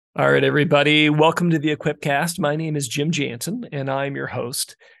All right, everybody. Welcome to the Equipcast. My name is Jim Jansen, and I'm your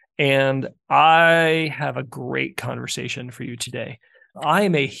host. And I have a great conversation for you today. I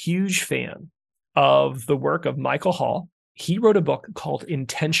am a huge fan of the work of Michael Hall. He wrote a book called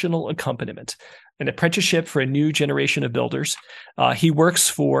Intentional Accompaniment, an apprenticeship for a new generation of builders. He works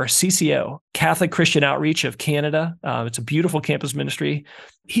for CCO, Catholic Christian Outreach of Canada. It's a beautiful campus ministry.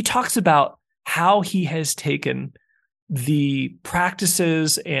 He talks about how he has taken the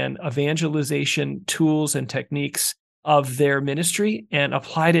practices and evangelization tools and techniques of their ministry and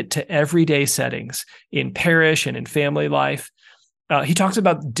applied it to everyday settings in parish and in family life. He talks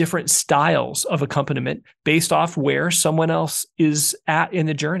about different styles of accompaniment based off where someone else is at in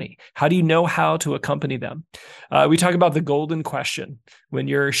the journey. How do you know how to accompany them? We talk about the golden question when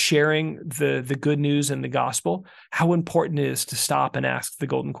you're sharing the good news and the gospel, how important it is to stop and ask the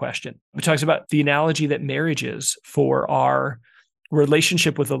golden question. We talks about the analogy that marriage is for our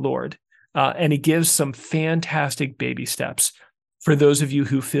relationship with the Lord. And he gives some fantastic baby steps for those of you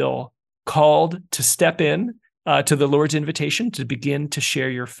who feel called to step in to the Lord's invitation to begin to share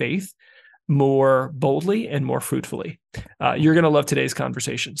your faith more boldly and more fruitfully. You're going to love today's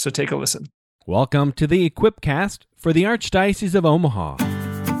conversation, so take a listen. Welcome to the Equipcast for the Archdiocese of Omaha.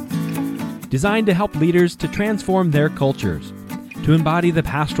 Designed to help leaders to transform their cultures, to embody the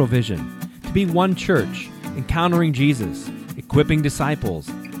pastoral vision, to be one church, encountering Jesus, equipping disciples,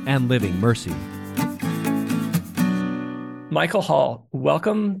 and living mercy. Michael Hall,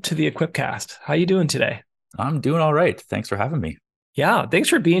 welcome to the Equipcast. How are you doing today? I'm doing all right. Thanks for having me. Yeah, thanks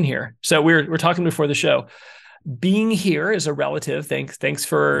for being here. So we're talking before the show. Being here is a relative. Thanks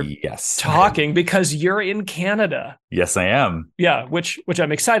for talking because you're in Canada. Yes, I am. Yeah, which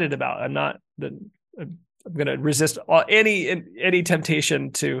I'm excited about. I'm going to resist any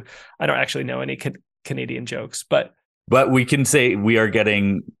temptation to. I don't actually know any Canadian jokes, but we can say we are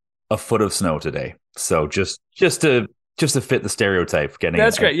getting a foot of snow today. So just to fit the stereotype.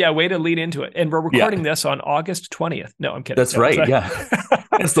 That's great. Yeah, way to lead into it. And we're recording this on August 20th. No, I'm kidding. That's right. Yeah.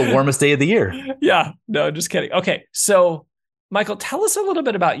 It's the warmest day of the year. Yeah. No, just kidding. Okay. So, Michael, tell us a little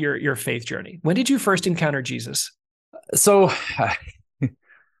bit about your faith journey. When did you first encounter Jesus? So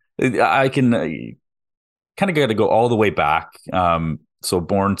I can kind of got to go all the way back. So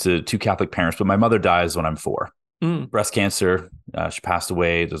born to two Catholic parents, but my mother dies when I'm 4. Breast cancer. She passed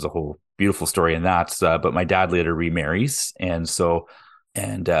away. There's a whole beautiful story in that. But my dad later remarries. And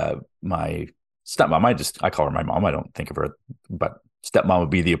my stepmom, I call her my mom. I don't think of her, but stepmom would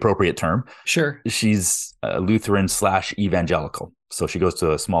be the appropriate term. Sure. She's Lutheran / evangelical. So she goes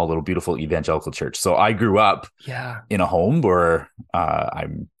to a small, little, beautiful evangelical church. So I grew up in a home where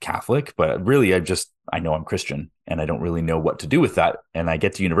I'm Catholic, but really I know I'm Christian and I don't really know what to do with that. And I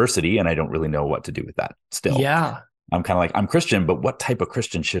get to university and I don't really know what to do with that still. Yeah. I'm kind of like, I'm Christian, but what type of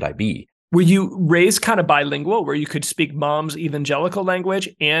Christian should I be? Were you raised kind of bilingual where you could speak mom's evangelical language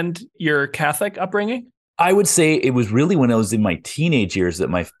and your Catholic upbringing? I would say it was really when I was in my teenage years that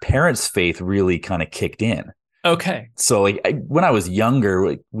my parents' faith really kind of kicked in. Okay. So when I was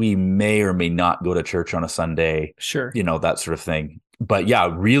younger, we may or may not go to church on a Sunday. Sure. That sort of thing. But yeah,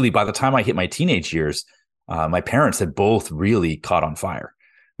 really, by the time I hit my teenage years, my parents had both really caught on fire,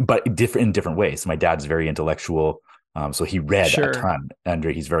 but in different ways. My dad's very intellectual. So he read a ton, and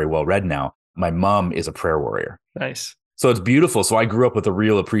he's very well read now. My mom is a prayer warrior. Nice. So it's beautiful. So I grew up with a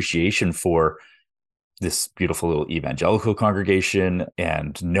real appreciation for this beautiful little evangelical congregation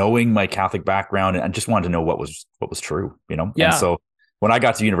and knowing my Catholic background, and I just wanted to know what was true, Yeah. And so when I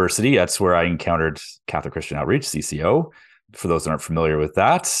got to university, that's where I encountered Catholic Christian Outreach, CCO. For those that aren't familiar with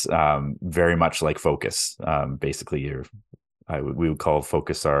that, very much like Focus. Basically, we would call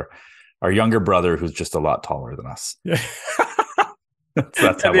Focus our younger brother who's just a lot taller than us. Yeah.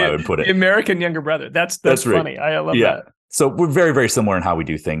 That's how I would put it. The American younger brother. That's funny. Right. I love that. So we're very, very similar in how we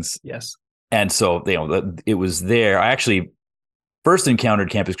do things. Yes. And so, it was there. I actually first encountered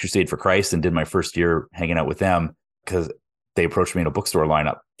Campus Crusade for Christ and did my first year hanging out with them because they approached me in a bookstore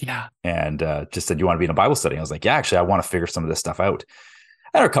lineup. Yeah. And just said, "You want to be in a Bible study?" I was like, "Yeah, actually, I want to figure some of this stuff out."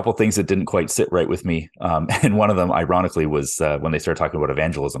 There are a couple of things that didn't quite sit right with me. And one of them, ironically, was when they started talking about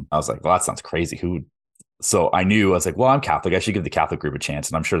evangelism. I was like, well, that sounds crazy. So I was like, well, I'm Catholic. I should give the Catholic group a chance.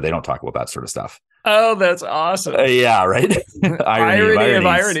 And I'm sure they don't talk about that sort of stuff. Oh, that's awesome. Yeah, right. Irony of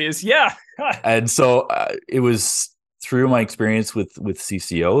ironies. Yeah. And so it was through my experience with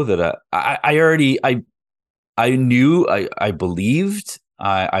CCO that I knew, I believed,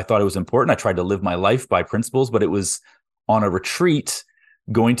 I thought it was important. I tried to live my life by principles, but it was on a retreat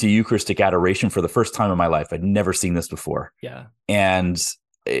going to Eucharistic adoration for the first time in my life. I'd never seen this before. Yeah. And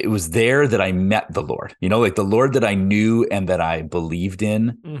it was there that I met the Lord, like the Lord that I knew and that I believed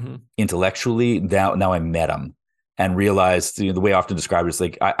in intellectually. Now I met him and realized, the way I often describe it is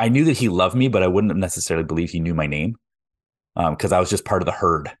like, I knew that he loved me, but I wouldn't necessarily believe he knew my name, because I was just part of the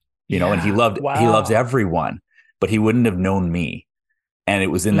herd, and he loves everyone, but he wouldn't have known me. And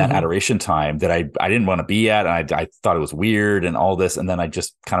it was in that adoration time that I didn't want to be at. And I thought it was weird and all this. And then I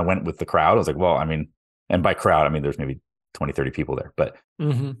just kind of went with the crowd. I was like, well, I mean, and by crowd, I mean, there's maybe 20, 30 people there, but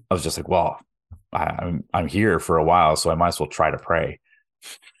I was just like, well, I'm here for a while, so I might as well try to pray.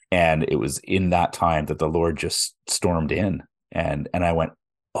 And it was in that time that the Lord just stormed in, and I went,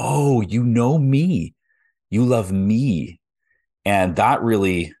 oh, you know me, you love me. And that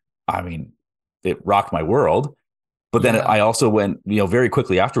really, I mean, it rocked my world. But then I also went, very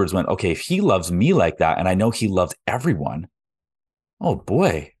quickly afterwards went, okay, if he loves me like that, and I know he loves everyone, oh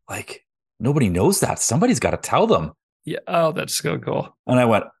boy, like nobody knows that. Somebody's got to tell them. Yeah. Oh, that's so cool. And I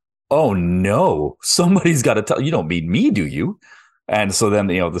went, oh no, somebody's got to tell. You don't mean me, do you? And so then,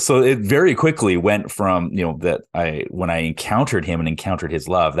 so it very quickly went from, that when I encountered him and encountered his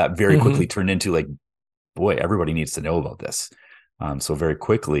love, that very quickly turned into like, boy, everybody needs to know about this. So very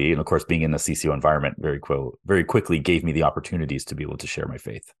quickly, and of course, being in the CCO environment very quickly gave me the opportunities to be able to share my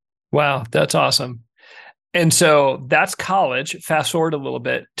faith. Wow, that's awesome. And so that's college. Fast forward a little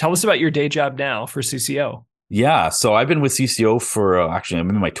bit. Tell us about your day job now for CCO. Yeah, so I've been with CCO for actually, I'm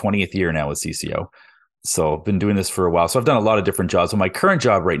in my 20th year now with CCO. So I've been doing this for a while. So I've done a lot of different jobs. So my current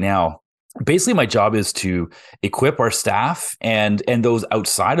job right now, basically my job is to equip our staff and those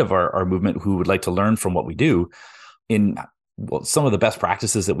outside of our movement who would like to learn from what we do in some of the best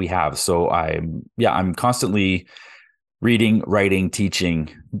practices that we have. So I'm constantly reading, writing, teaching,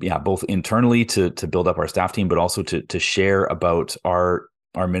 both internally to build up our staff team, but also to share about our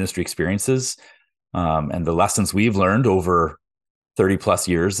ministry experiences and the lessons we've learned over 30 plus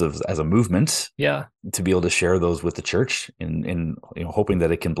years as a movement, to be able to share those with the church in hoping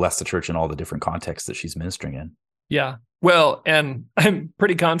that it can bless the church in all the different contexts that she's ministering in. Yeah. Well, and I'm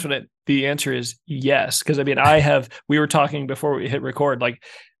pretty confident the answer is yes. Because I mean, we were talking before we hit record, like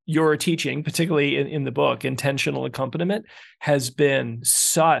your teaching, particularly in the book, Intentional Accompaniment, has been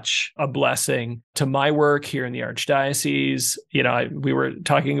such a blessing to my work here in the Archdiocese. We were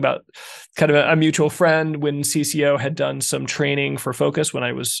talking about kind of a mutual friend when CCO had done some training for Focus when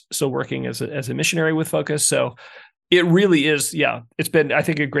I was still working as a missionary with Focus. So it really is, it's been, I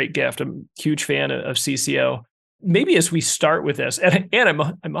think, a great gift. I'm a huge fan of CCO. Maybe as we start with this, and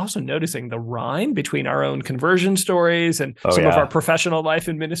I'm also noticing the rhyme between our own conversion stories and some of our professional life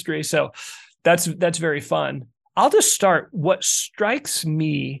and ministry. So that's very fun. I'll just start. What strikes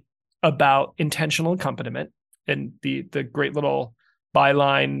me about intentional accompaniment and the great little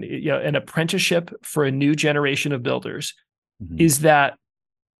byline, an apprenticeship for a new generation of builders, is that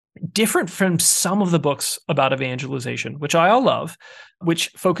different from some of the books about evangelization, which I all love, which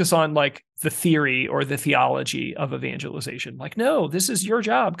focus on like the theory or the theology of evangelization. Like, no, this is your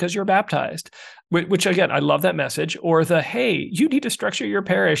job because you're baptized, which again, I love that message. Or hey, you need to structure your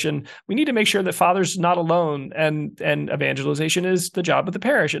parish and we need to make sure that Father's not alone and evangelization is the job of the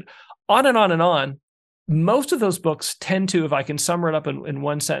parish, and on and on and on. Most of those books tend to, if I can sum it up in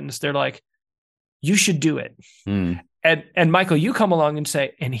one sentence, they're like, you should do it. And Michael, you come along and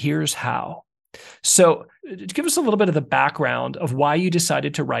say, and here's how. So give us a little bit of the background of why you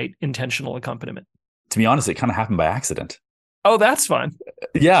decided to write Intentional Accompaniment. To be honest, it kind of happened by accident. Oh, that's fun.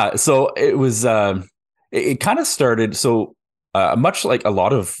 Yeah. So it was, it kind of started. So much like a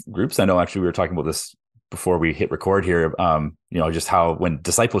lot of groups, I know actually we were talking about this before we hit record here, just how when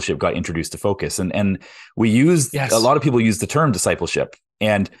discipleship got introduced to Focus and we used, a lot of people use the term discipleship.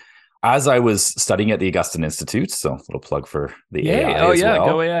 And as I was studying at the Augustine Institute, so a little plug for the AI as well.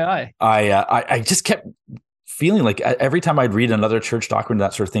 Go AII. I just kept feeling like every time I'd read another church doctrine,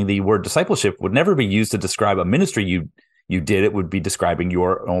 that sort of thing, the word discipleship would never be used to describe a ministry you did. It would be describing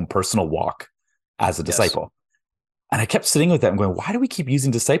your own personal walk as a disciple. And I kept sitting with that and going, why do we keep using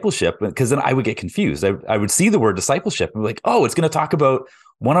discipleship? Because then I would get confused. I would see the word discipleship and be like, oh, it's going to talk about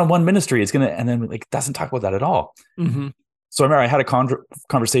one-on-one ministry. It's going to, and then like, it doesn't talk about that at all. So I remember I had a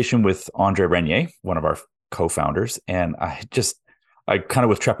conversation with Andre Renier, one of our co-founders, and I kind of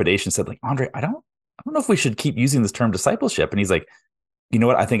with trepidation said, like, Andre, I don't know if we should keep using this term discipleship. And he's like, you know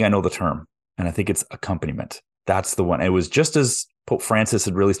what? I think I know the term, and I think it's accompaniment. That's the one. It was just as Pope Francis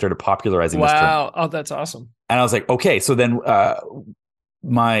had really started popularizing this term. Wow. Oh, that's awesome. And I was like, okay. So then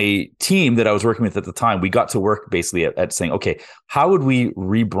my team that I was working with at the time, we got to work basically at saying, okay, how would we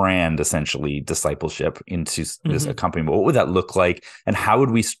rebrand essentially discipleship into this accompaniment? What would that look like? And how would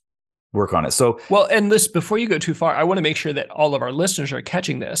we work on it? So, well, and this, before you go too far, I want to make sure that all of our listeners are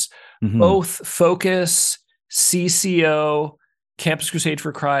catching this. Both Focus, CCO, Campus Crusade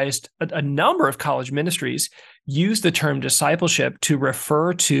for Christ, a number of college ministries use the term discipleship to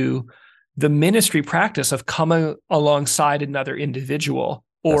refer to the ministry practice of coming alongside another individual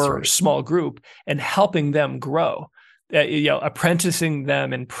or small group and helping them grow, apprenticing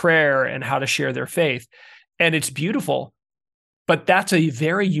them in prayer and how to share their faith. And it's beautiful, but that's a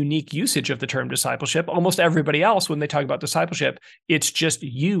very unique usage of the term discipleship. Almost everybody else, when they talk about discipleship, it's just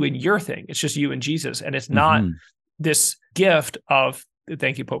you and your thing. It's just you and Jesus. And it's not this gift of,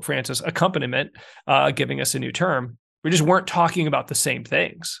 thank you, Pope Francis, accompaniment, giving us a new term. We just weren't talking about the same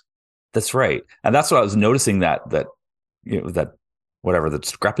things. That's right. And that's what I was noticing, that whatever the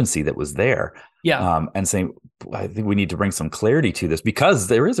discrepancy that was there. Yeah. And saying, I think we need to bring some clarity to this, because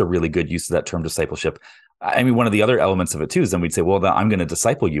there is a really good use of that term discipleship. I mean, one of the other elements of it too is then we'd say, well, I'm going to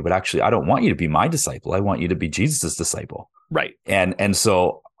disciple you, but actually I don't want you to be my disciple. I want you to be Jesus's disciple. Right. And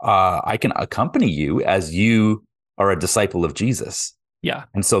so I can accompany you as you are a disciple of Jesus. Yeah.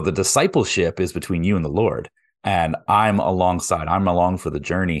 And so the discipleship is between you and the Lord, and I'm along for the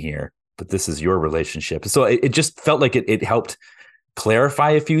journey here, but this is your relationship. So it just felt like it helped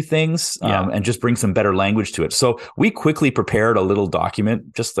clarify a few things and just bring some better language to it. So we quickly prepared a little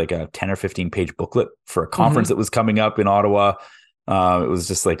document, just like a 10 or 15 page booklet for a conference that was coming up in Ottawa. It was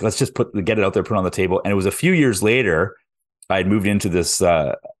just like, let's just get it out there, put it on the table. And it was a few years later, I had moved into this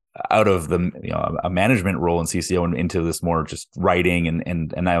out of the a management role in CCO and into this more just writing.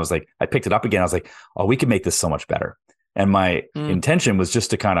 And I was like, I picked it up again. I was like, oh, we can make this so much better. And my intention was just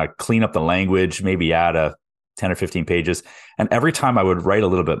to kind of clean up the language, maybe add a 10 or 15 pages. And every time I would write a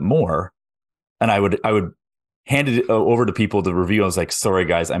little bit more, and I would hand it over to people to review. I was like, sorry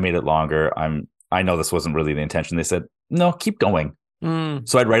guys, I made it longer. I know this wasn't really the intention. They said, no, keep going.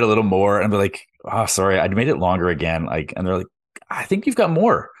 So I'd write a little more and be like, oh, sorry, I made it longer again. And they're like, I think you've got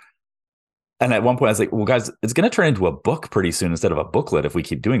more. And at one point I was like, well guys, it's going to turn into a book pretty soon instead of a booklet if we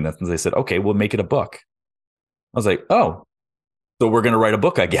keep doing this. And they said, okay, we'll make it a book. I was like, oh, so we're going to write a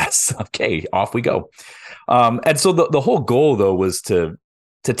book, I guess. Okay, off we go. And so the whole goal though was to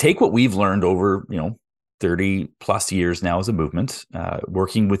take what we've learned over, 30 plus years now as a movement,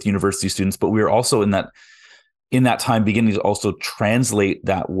 working with university students, but we were also in that time beginning to also translate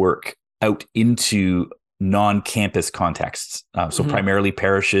that work out into non-campus contexts. So primarily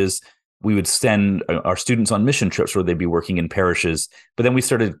parishes. We would send our students on mission trips where they'd be working in parishes, but then we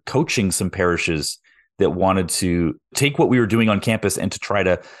started coaching some parishes that wanted to take what we were doing on campus and to try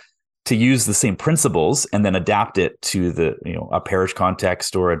to use the same principles and then adapt it to a parish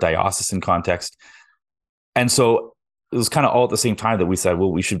context or a diocesan context. And so it was kind of all at the same time that we said,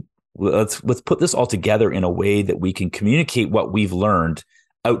 well, let's put this all together in a way that we can communicate what we've learned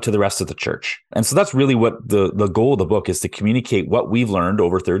out to the rest of the church. And so that's really what the goal of the book is, to communicate what we've learned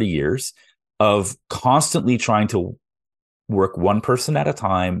over 30 years of constantly trying to work one person at a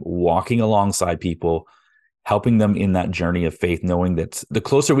time, walking alongside people, helping them in that journey of faith, knowing that the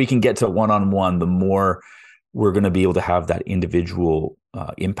closer we can get to one-on-one, the more we're going to be able to have that individual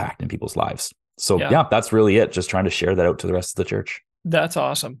impact in people's lives. So yeah, that's really it. Just trying to share that out to the rest of the church. That's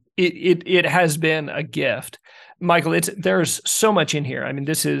awesome. It has been a gift. Michael, there's so much in here. I mean,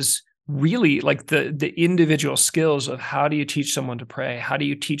 this is really like the individual skills of how do you teach someone to pray? How do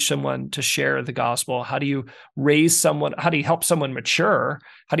you teach someone to share the gospel? How do you raise someone? How do you help someone mature?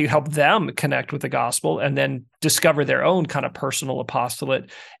 How do you help them connect with the gospel and then discover their own kind of personal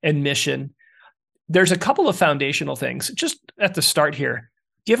apostolate and mission? There's a couple of foundational things just at the start here.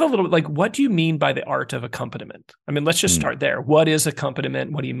 Give a little, like, what do you mean by the art of accompaniment? I mean, let's just start there. What is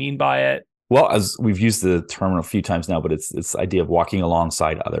accompaniment? What do you mean by it? Well, as we've used the term a few times now, but it's this idea of walking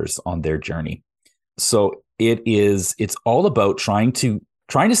alongside others on their journey. So it's all about trying to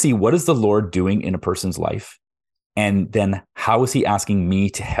see what is the Lord doing in a person's life, and then how is he asking me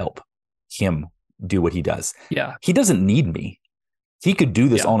to help him do what he does? Yeah. He doesn't need me. He could do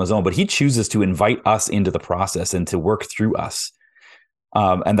this on his own, but he chooses to invite us into the process and to work through us.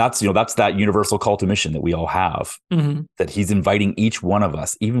 And that's that universal call to mission that we all have, that he's inviting each one of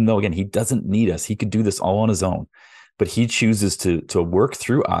us, even though, again, he doesn't need us. He could do this all on his own, but he chooses to work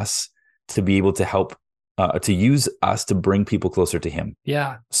through us to be able to help, to use us to bring people closer to him.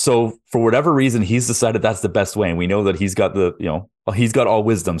 Yeah. So for whatever reason, he's decided that's the best way. And we know that he's got he's got all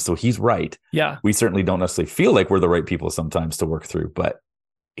wisdom. So he's right. Yeah. We certainly don't necessarily feel like we're the right people sometimes to work through, but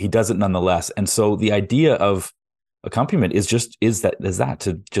he does it nonetheless. And so the idea of accompaniment is that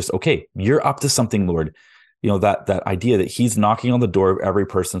to just, okay, you're up to something, Lord. That idea that he's knocking on the door of every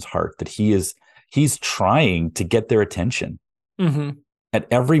person's heart, that he's trying to get their attention at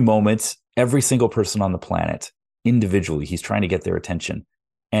every moment, every single person on the planet individually, he's trying to get their attention.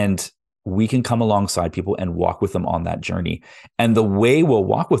 And we can come alongside people and walk with them on that journey. And the way we'll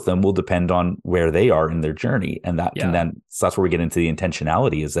walk with them will depend on where they are in their journey. And that can then, so that's where we get into the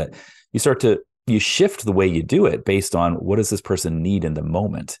intentionality, is that you shift the way you do it based on what does this person need in the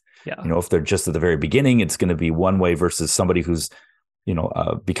moment. Yeah. If they're just at the very beginning, it's going to be one way versus somebody who's,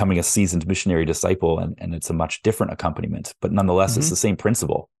 becoming a seasoned missionary disciple, and it's a much different accompaniment. But nonetheless, it's the same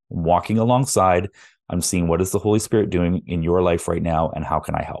principle. I'm walking alongside, I'm seeing what is the Holy Spirit doing in your life right now, and how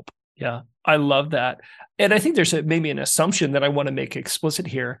can I help? Yeah, I love that. And I think there's maybe an assumption that I want to make explicit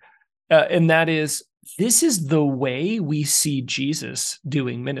here. And that is, this is the way we see Jesus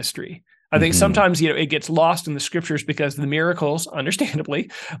doing ministry. I think sometimes, it gets lost in the scriptures because the miracles,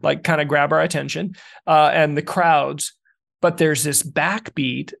 understandably, like kind of grab our attention, and the crowds. But there's this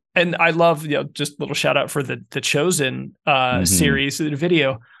backbeat. And I love, just a little shout out for the Chosen series, the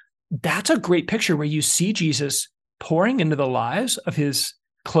video. That's a great picture where you see Jesus pouring into the lives of his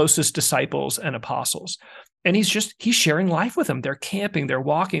closest disciples and apostles. And he's sharing life with them. They're camping, they're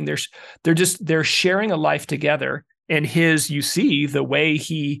walking, they're sharing a life together. And you see the way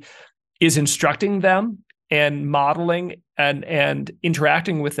he is instructing them and modeling and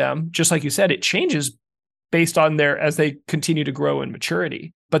interacting with them. Just like you said, it changes based on as they continue to grow in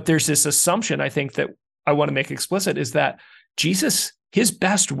maturity. But there's this assumption, I think, that I want to make explicit, is that Jesus, his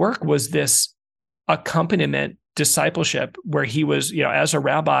best work was this accompaniment discipleship, where he was, as a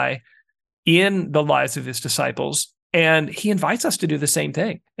rabbi in the lives of his disciples. And he invites us to do the same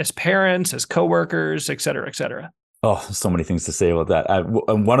thing as parents, as coworkers, et cetera, et cetera. Oh, so many things to say about that.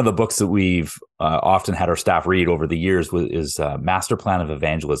 One of the books that we've often had our staff read over the years is Master Plan of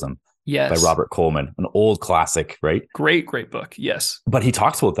Evangelism. Yes. By Robert Coleman, an old classic, right? Great book. Yes. But he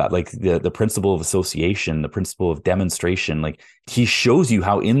talks about that, like the principle of association, the principle of demonstration. Like, he shows you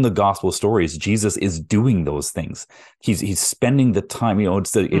how in the gospel stories, Jesus is doing those things. He's spending the time,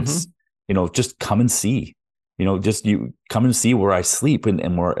 it's just come and see, just you come and see where I sleep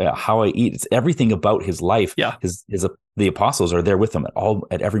and where, how I eat. It's everything about his life. Yeah. The apostles are there with him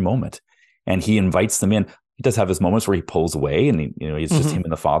at every moment. And he invites them in. He does have his moments where he pulls away and he's just him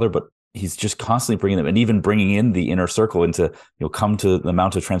and the Father, but he's just constantly bringing them, and even bringing in the inner circle into, come to the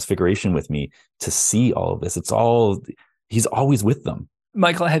Mount of Transfiguration with me to see all of this. He's always with them.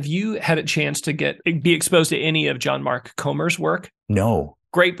 Michael, have you had a chance to be exposed to any of John Mark Comer's work? No.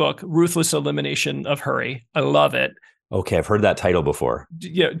 Great book, Ruthless Elimination of Hurry. I love it. Okay, I've heard that title before.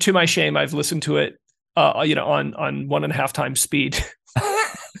 To my shame, I've listened to it, on 1.5 times speed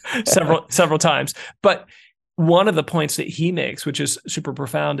several times. But one of the points that he makes, which is super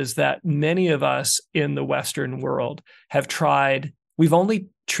profound, is that many of us in the Western world we've only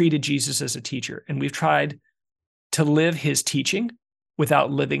treated Jesus as a teacher, and we've tried to live his teaching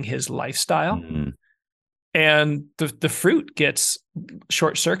without living his lifestyle. Mm-hmm. And the fruit gets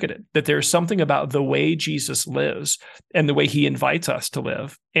short-circuited, that there's something about the way Jesus lives and the way he invites us to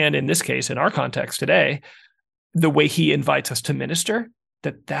live. And in this case, in our context today, the way he invites us to minister,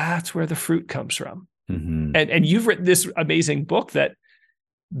 that's where the fruit comes from. Mm-hmm. And you've written this amazing book that,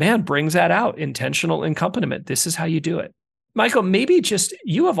 brings that out, intentional accompaniment. This is how you do it. Michael, maybe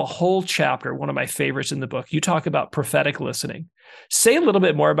you have a whole chapter, one of my favorites in the book. You talk about prophetic listening. Say a little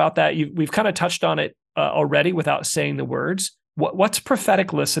bit more about that. We've kind of touched on it already without saying the words. What's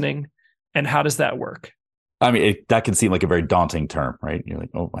prophetic listening, and how does that work? I mean, that can seem like a very daunting term, right? You're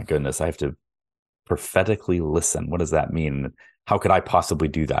like, oh my goodness, I have to prophetically listen. What does that mean? How could I possibly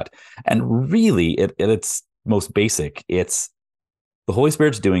do that? And really, at its most basic, it's the Holy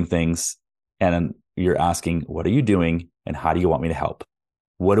Spirit's doing things, and you're asking, what are you doing, and how do you want me to help?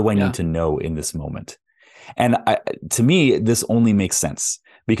 What do I need to know in this moment? And to me, this only makes sense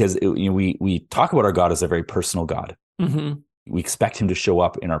because we talk about our God as a very personal God. Mm-hmm. We expect him to show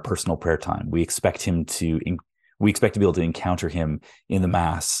up in our personal prayer time. We expect to be able to encounter him in the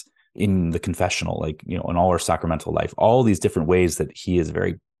Mass, in the confessional, in all our sacramental life, all these different ways that he is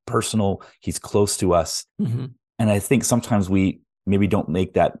very personal. He's close to us. Mm-hmm. And I think sometimes we maybe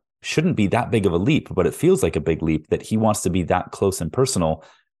shouldn't be that big of a leap, but it feels like a big leap that he wants to be that close and personal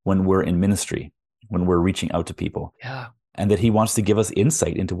when we're in ministry, when we're reaching out to people. Yeah. And that he wants to give us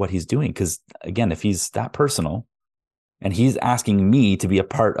insight into what he's doing. Because again, if he's that personal and he's asking me to be a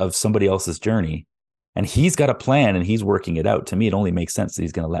part of somebody else's journey, and he's got a plan and he's working it out, to me, it only makes sense that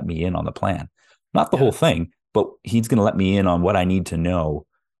he's going to let me in on the plan. Not the whole thing, but he's going to let me in on what I need to know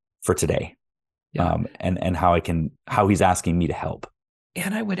for today. Yeah. And how he's asking me to help.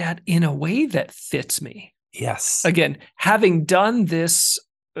 And I would add, in a way that fits me. Yes. Again, having done this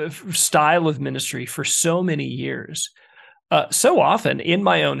style of ministry for so many years, so often in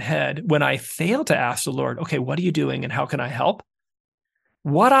my own head, when I fail to ask the Lord, okay, what are you doing and how can I help?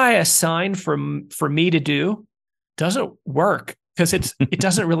 what I assign for me to do doesn't work because it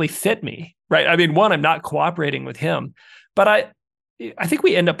doesn't really fit me, right? I mean, one, I'm not cooperating with him, but I think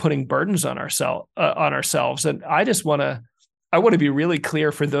we end up putting burdens on ourselves. And I want to be really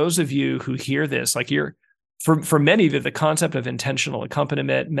clear for those of you who hear this, like for many of you, the concept of intentional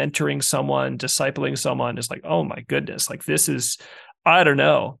accompaniment, mentoring someone, discipling someone is like, oh my goodness, like this is, I don't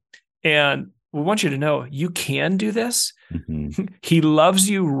know. And we want you to know you can do this. Mm-hmm. He loves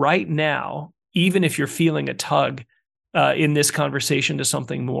you right now, even if you're feeling a tug in this conversation to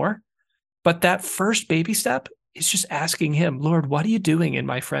something more. But that first baby step is just asking him, Lord, what are you doing in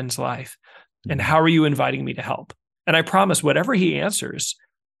my friend's life? Mm-hmm. And how are you inviting me to help? And I promise whatever he answers,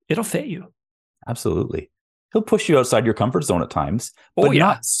 it'll fit you. Absolutely. He'll push you outside your comfort zone at times, but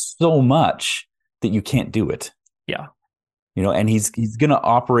not so much that you can't do it. Yeah. And he's going to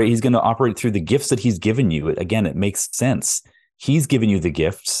operate through the gifts that he's given you. Again, it makes sense. He's given you the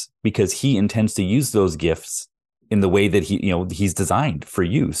gifts because he intends to use those gifts in the way that he's designed for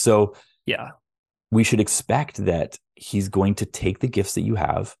you. So yeah, we should expect that he's going to take the gifts that you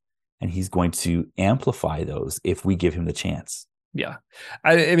have and he's going to amplify those if we give him the chance. Yeah.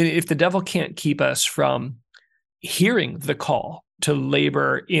 I mean, if the devil can't keep us from hearing the call to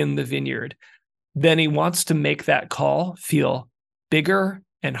labor in the vineyard, then he wants to make that call feel bigger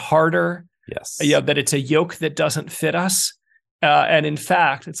and harder. Yes. That it's a yoke that doesn't fit us. And in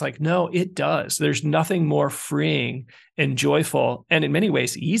fact, it's like, no, it does. There's nothing more freeing and joyful and in many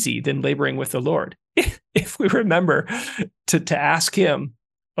ways easy than laboring with the Lord. If we remember to ask him,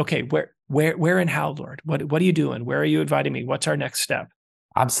 okay, where and how, Lord? What are you doing? Where are you inviting me? What's our next step?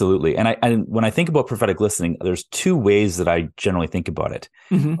 Absolutely. And when I think about prophetic listening, there's two ways that I generally think about it.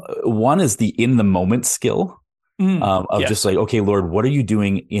 Mm-hmm. One is the in the moment skill of just like, okay, Lord, what are you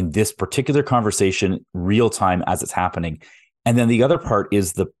doing in this particular conversation, real time as it's happening? And then the other part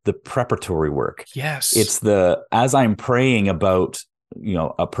is the preparatory work. Yes. It's as I'm praying about,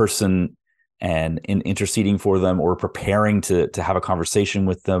 a person and in interceding for them or preparing to have a conversation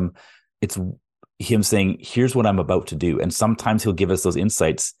with them, it's him saying, here's what I'm about to do. And sometimes he'll give us those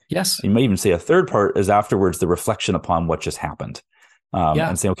insights. Yes. You might even say a third part is afterwards the reflection upon what just happened.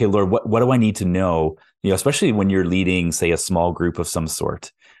 And saying, okay, Lord, what do I need to know? Especially when you're leading, say, a small group of some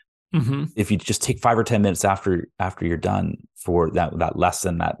sort. Mm-hmm. If you just take 5 or 10 minutes after you're done for that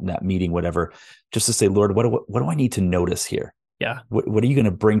lesson, that meeting, whatever, just to say, Lord, what do I need to notice here? Yeah. What are you going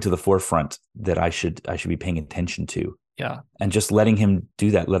to bring to the forefront that I should be paying attention to? Yeah. And just letting him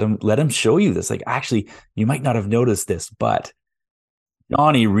do that. Let him show you this. Like, actually, you might not have noticed this, but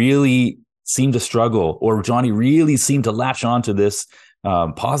Johnny really seemed to struggle, or Johnny really seemed to latch onto this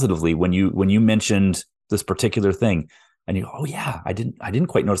positively when you mentioned this particular thing. And you go, oh yeah, I didn't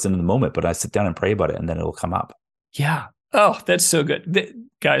quite notice it in the moment, but I sit down and pray about it and then it'll come up. Yeah. Oh, that's so good.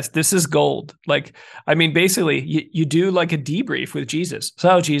 Guys, this is gold. Like, I mean, basically you do like a debrief with Jesus.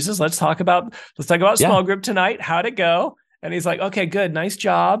 So Jesus, let's talk about small group tonight. How'd it go? And he's like, okay, good. Nice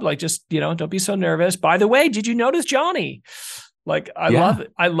job. Like, just, don't be so nervous. By the way, did you notice Johnny? Like, I love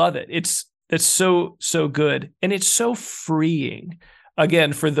it. I love it. It's so, so good. And it's so freeing.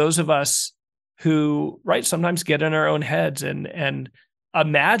 Again, for those of us who, right, sometimes get in our own heads and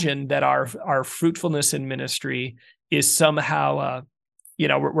imagine that our fruitfulness in ministry is somehow,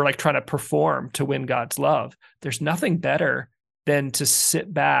 we're like trying to perform to win God's love. There's nothing better than to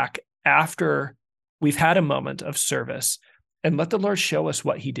sit back after we've had a moment of service and let the Lord show us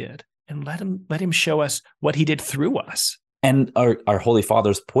what he did, and let him show us what he did through us. And our Holy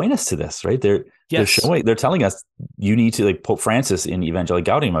Fathers point us to this, right? They're telling us you need to, like Pope Francis in Evangelii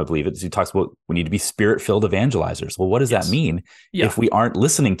Gaudium, I believe he talks about we need to be spirit-filled evangelizers. Well, what does that mean if we aren't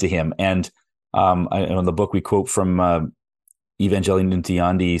listening to him? And in the book we quote from Evangelii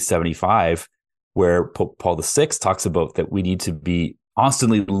Nuntiandi 75, where Pope Paul VI talks about that we need to be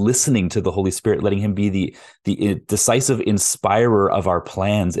constantly listening to the Holy Spirit, letting him be the decisive inspirer of our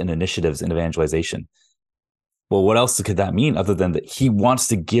plans and initiatives in evangelization. Well, what else could that mean other than that he wants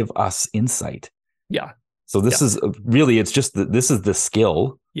to give us insight? Yeah. So this is really, it's just this is the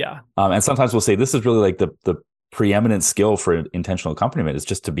skill. Yeah. And sometimes we'll say this is really like the preeminent skill for intentional accompaniment is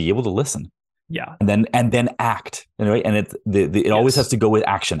just to be able to listen. Yeah. And then act. Right? And it always has to go with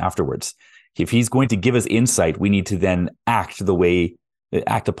action afterwards. If he's going to give us insight, we need to then act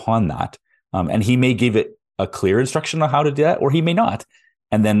upon that. And he may give it a clear instruction on how to do that, or he may not.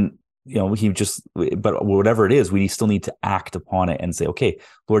 And then, but whatever it is, we still need to act upon it and say, okay,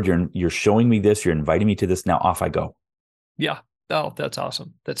 Lord, you're showing me this, you're inviting me to this. Now off I go. Yeah. Oh, that's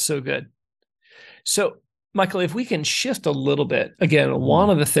awesome. That's so good. So Michael, if we can shift a little bit, again,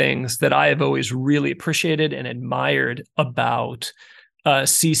 one of the things that I have always really appreciated and admired about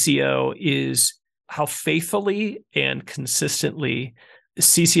CCO is how faithfully and consistently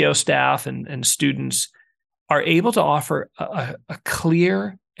CCO staff and students are able to offer a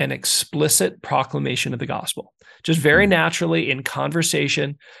clear and explicit proclamation of the gospel, just very naturally in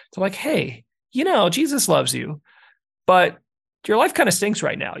conversation. To like, hey, Jesus loves you, but your life kind of stinks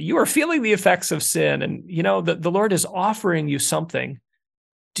right now. You are feeling the effects of sin, and the Lord is offering you something.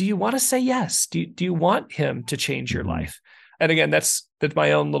 Do you want to say yes? Do you want him to change your life? And again, that's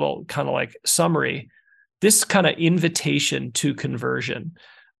my own little kind of like summary. This kind of invitation to conversion,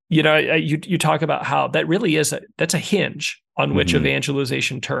 you talk about how that really is that's a hinge on which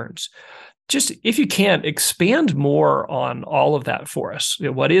evangelization turns. Just, if you can, expand more on all of that for us.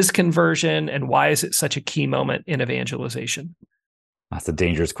 What is conversion, and why is it such a key moment in evangelization? That's a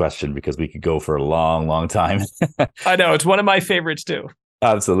dangerous question, because we could go for a long, long time. I know, it's one of my favorites too.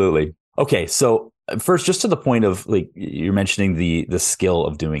 Absolutely. Okay, so first, just to the point of, like, you're mentioning the skill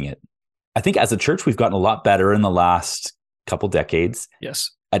of doing it. I think as a church, we've gotten a lot better in the last couple decades.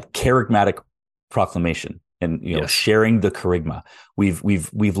 Yes. At charismatic proclamation and sharing the charisma.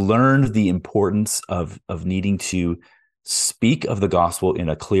 We've learned the importance of needing to speak of the gospel in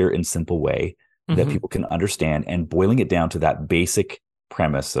a clear and simple way that people can understand, and boiling it down to that basic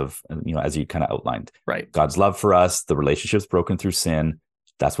premise of, as you kind of outlined, right? God's love for us, the relationship's broken through sin.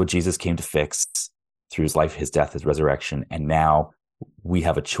 That's what Jesus came to fix through his life, his death, his resurrection. And now we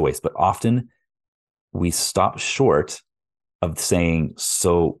have a choice. But often we stop short of saying,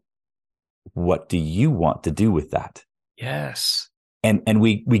 so what do you want to do with that? Yes. And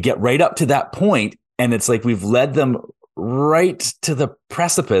we get right up to that point, and it's like we've led them right to the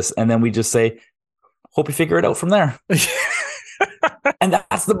precipice, and then we just say, hope you figure it out from there. And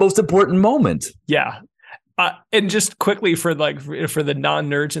that's the most important moment. Yeah. And just quickly for the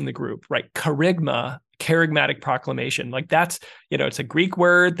non-nerds in the group, right? Charismatic proclamation. Like that's, it's a Greek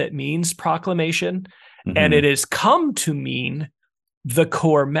word that means proclamation, and it has come to mean the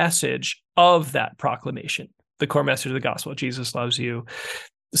core message of that proclamation, the core message of the gospel. Jesus loves you.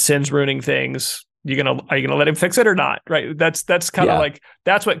 Sin's ruining things. Are you gonna let him fix it or not? Right. That's kind of like,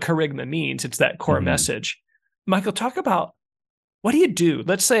 that's what charisma means. It's that core message. Michael, talk about, what do you do?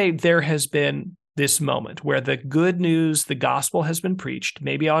 Let's say there has been this moment where the good news, the gospel has been preached,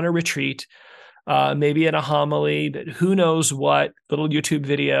 maybe on a retreat, maybe in a homily, who knows what, little YouTube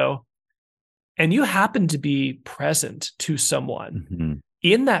video, and you happen to be present to someone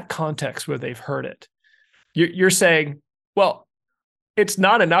in that context where they've heard it. You're saying, well, it's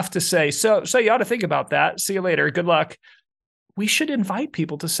not enough to say, so you ought to think about that. See you later. Good luck. We should invite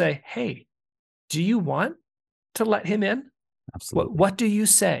people to say, hey, do you want to let him in? Absolutely. What do you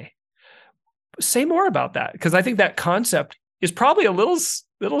say? Say more about that, because I think that concept is probably a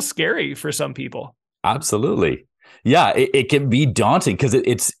little scary for some people. Absolutely. Yeah, it can be daunting, because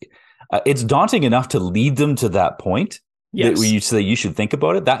it's daunting enough to lead them to that point. Yes. That you say you should think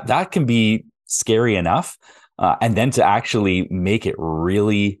about it. That can be scary enough. And then to actually make it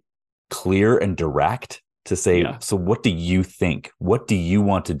really clear and direct to say, so what do you think? What do you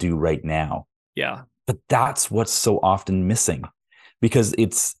want to do right now? Yeah. But that's what's so often missing, because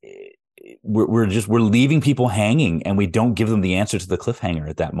we're leaving people hanging, and we don't give them the answer to the cliffhanger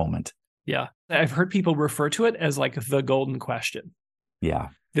at that moment. Yeah. I've heard people refer to it as like the golden question. Yeah.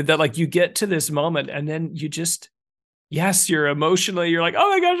 That like you get to this moment, and then you just, yes, you're like, oh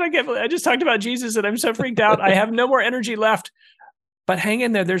my gosh, I just talked about Jesus and I'm so freaked out. I have no more energy left. But hang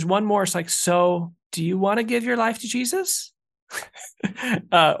in there. There's one more. It's like, so do you want to give your life to Jesus?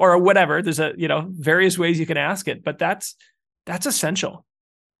 Or whatever. There's various ways you can ask it, but that's essential.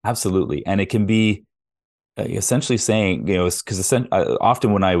 Absolutely. And it can be essentially saying, because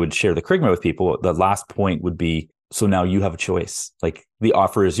often when I would share the charisma with people, the last point would be, so now you have a choice. Like, the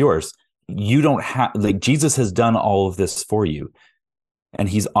offer is yours. You don't have, like, Jesus has done all of this for you, and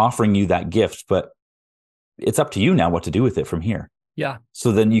he's offering you that gift, but it's up to you now what to do with it from here. Yeah.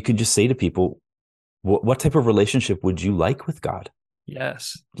 So then you can just say to people, what type of relationship would you like with God?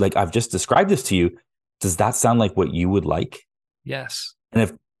 Yes. Like, I've just described this to you. Does that sound like what you would like? Yes.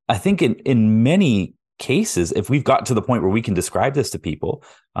 And I think in many cases, if we've got to the point where we can describe this to people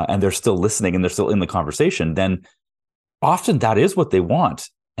and they're still listening and they're still in the conversation, then often that is what they want,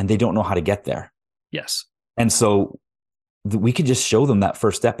 and they don't know how to get there. Yes. And so we could just show them that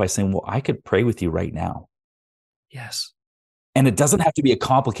first step by saying, well, I could pray with you right now. Yes. And it doesn't have to be a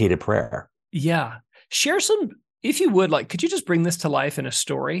complicated prayer. Yeah. Share some, if you would, like, could you just bring this to life in a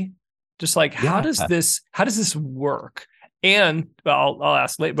story? Just like, how does this work? And I'll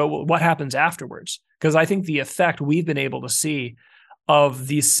ask later, but what happens afterwards? Because I think the effect we've been able to see of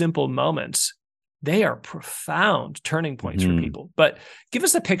these simple moments they are profound turning points for people. But give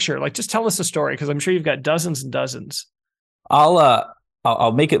us a picture, like just tell us a story, because I'm sure you've got dozens and dozens.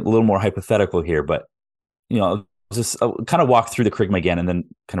 I'll make it a little more hypothetical here, but I'll kind of walk through the charisma again and then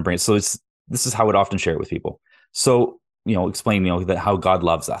kind of bring it. So this is how I would often share it with people. So, explain, that how God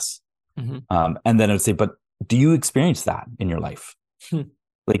loves us. And then I would say, but do you experience that in your life?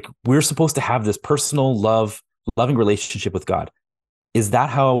 Like, we're supposed to have this personal loving relationship with God. Is that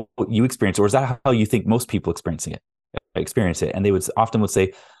how you experience it? Or is that how you think most people experience it? And they would often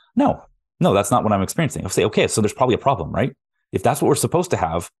say, no, that's not what I'm experiencing. I'll say, okay, so there's probably a problem, right? If that's what we're supposed to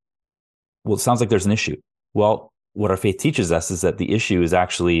have, well, it sounds like there's an issue. Well, what our faith teaches us is that the issue is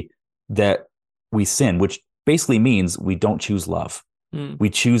actually that we sin, which basically means we don't choose love. We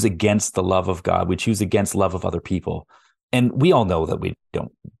choose against the love of God. We choose against love of other people. And we all know that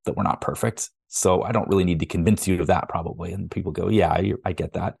that we're not perfect. So I don't really need to convince you of that, probably. And people go, yeah, I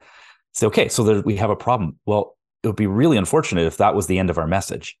get that. So, okay, so we have a problem. Well, it would be really unfortunate if that was the end of our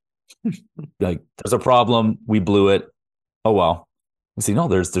message. Like, there's a problem, we blew it. Oh, well. We say, no,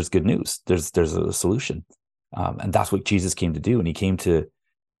 there's good news. There's a solution. And that's what Jesus came to do. And he came to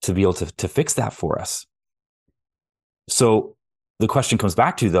be able to fix that for us. So the question comes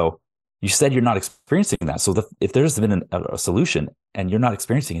back to, though, you said you're not experiencing that. So if there's been a solution and you're not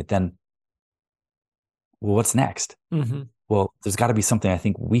experiencing it, then well, what's next? Well, there's got to be something I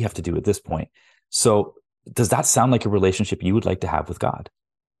think we have to do at this point. So does that sound like a relationship you would like to have with God?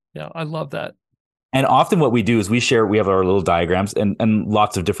 Yeah, I love that. And often what we do is we have our little diagrams, and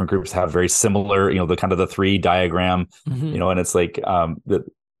lots of different groups have very similar, the kind of the 3 diagram, and it's like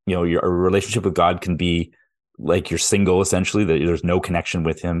your relationship with God can be like you're single, essentially, that there's no connection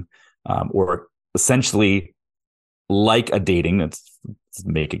with him, or essentially like a dating. Let's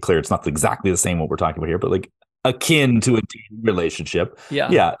make it clear, it's not exactly the same what we're talking about here, but like akin to a dating relationship.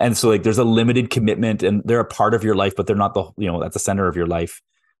 Yeah. And so like there's a limited commitment, and they're a part of your life, but they're not at the center of your life,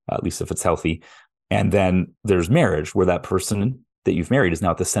 at least if it's healthy. And then there's marriage, where that person that you've married is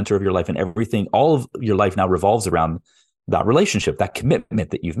now at the center of your life, and everything, all of your life now revolves around that relationship, that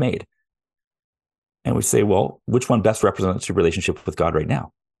commitment that you've made. And we say, well, which one best represents your relationship with God right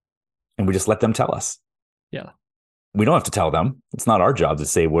now? And we just let them tell us. Yeah. We don't have to tell them. It's not our job to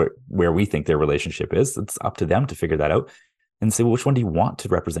say where we think their relationship is. It's up to them to figure that out and say, well, which one do you want to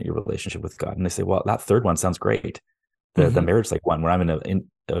represent your relationship with God? And they say, well, that third one sounds great. The marriage like one where I'm in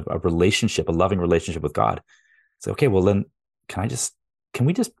a relationship, a loving relationship with God. So, okay, well then can we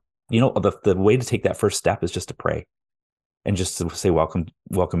just, the way to take that first step is just to pray and just to say, welcome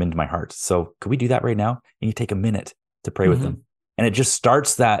into my heart. So could we do that right now? And you take a minute to pray with them. And it just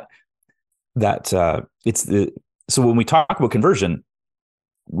starts so when we talk about conversion,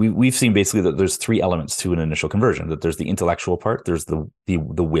 we've seen basically that there's 3 elements to an initial conversion, that there's the intellectual part, there's the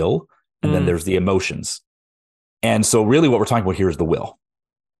will, and then there's the emotions. And so really what we're talking about here is the will.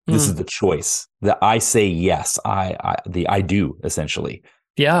 This is the choice that I say yes, I do, essentially.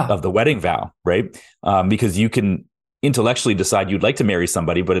 Yeah. Of the wedding vow, right? Because you can intellectually decide you'd like to marry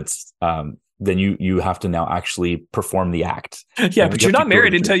somebody, but it's then you have to now actually perform the act. Yeah, but you're not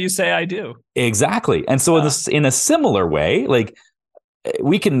married until you say I do. Exactly. And so in a similar way, like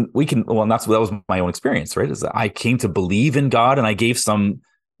we can well, and that was my own experience, right? Is that I came to believe in God, and I gave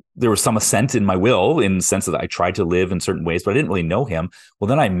there was some assent in my will, in the sense that I tried to live in certain ways, but I didn't really know him. Well,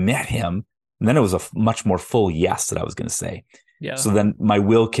 then I met him, and then it was a much more full yes that I was going to say. Yeah. So then my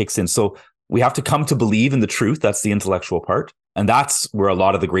will kicks in. So we have to come to believe in the truth. That's the intellectual part. And that's where a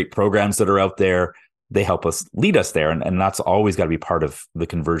lot of the great programs that are out there, they help us lead us there. And that's always got to be part of the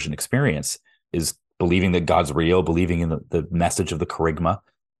conversion experience, is believing that God's real, believing in the message of the kerygma.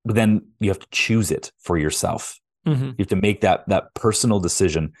 But then you have to choose it for yourself. You have to make that personal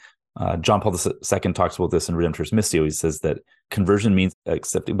decision. John Paul II talks about this in Redemptoris Missio. He says that conversion means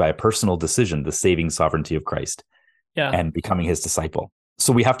accepting by a personal decision the saving sovereignty of Christ and becoming his disciple.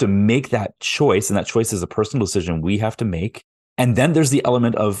 So we have to make that choice, and that choice is a personal decision we have to make. And then there's the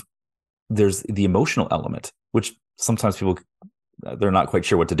emotional element, which sometimes people, they're not quite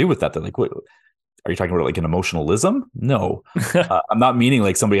sure what to do with that. They're like, what? Are you talking about like an emotionalism? No, I'm not meaning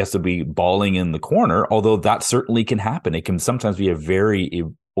like somebody has to be bawling in the corner, although that certainly can happen. It can sometimes be a very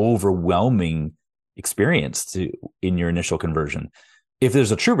overwhelming experience in your initial conversion. If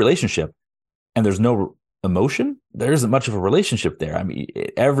there's a true relationship and there's no emotion, there isn't much of a relationship there. I mean,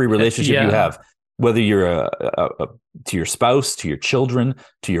 every relationship you have, whether you're to your spouse, to your children,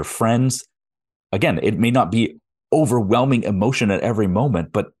 to your friends, again, it may not be overwhelming emotion at every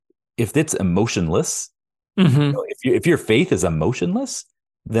moment, but if it's emotionless, if your faith is emotionless,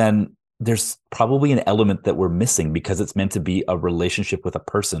 then there's probably an element that we're missing because it's meant to be a relationship with a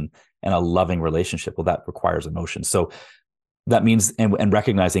person and a loving relationship. Well, that requires emotion. So that means, and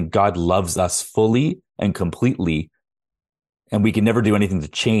recognizing God loves us fully and completely, and we can never do anything to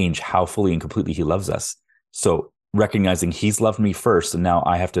change how fully and completely he loves us. So recognizing he's loved me first, and now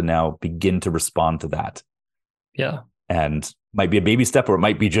I have to now begin to respond to that. Yeah. And might be a baby step, or it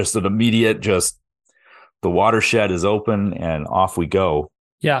might be just an immediate, just the watershed is open and off we go.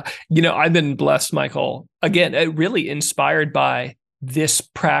 Yeah. I've been blessed, Michael, again, really inspired by this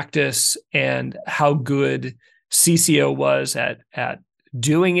practice and how good CCO was at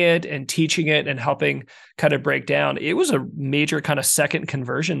doing it and teaching it and helping kind of break down. It was a major kind of second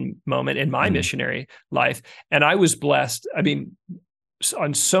conversion moment in my missionary life. And I was blessed,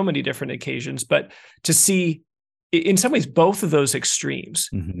 on so many different occasions, but to see in some ways both of those extremes.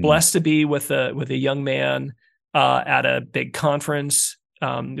 Blessed to be with a young man at a big conference.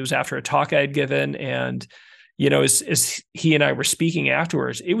 It was after a talk I had given, and as he and I were speaking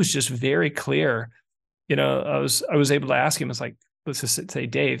afterwards, it was just very clear. I was able to ask him. It's like, let's just say,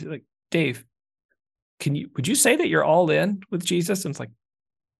 Dave, would you say that you're all in with Jesus? And it's like,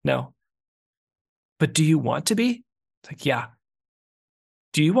 no. But do you want to be? It's like, yeah.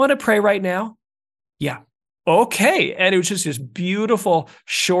 Do you want to pray right now? Yeah. Okay. And it was just this beautiful,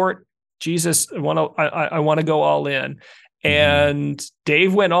 short, Jesus, I want to go all in. And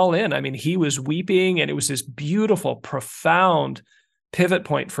Dave went all in. He was weeping, and it was this beautiful, profound pivot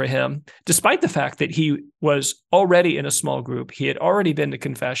point for him, despite the fact that he was already in a small group. He had already been to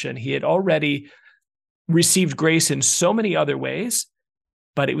confession. He had already received grace in so many other ways,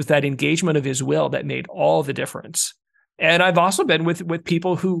 but it was that engagement of his will that made all the difference. And I've also been with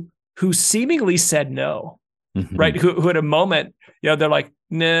people who seemingly said no, right? Who at a moment, they're like,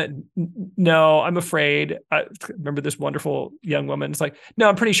 nah, no, I'm afraid. I remember this wonderful young woman. It's like, no,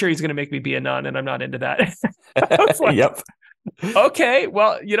 I'm pretty sure he's going to make me be a nun, and I'm not into that. Like, yep. Okay,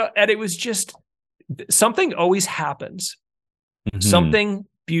 well, and it was just something always happens. Something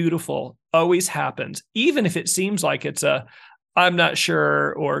beautiful always happens, even if it seems like it's I'm not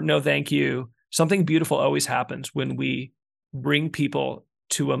sure, or no, thank you. Something beautiful always happens when we bring people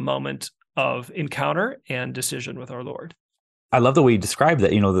to a moment of encounter and decision with our Lord. I love the way you described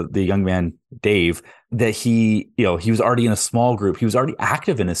that, the young man, Dave, that he was already in a small group. He was already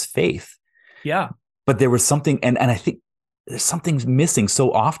active in his faith. Yeah. But there was something, and I think there's something missing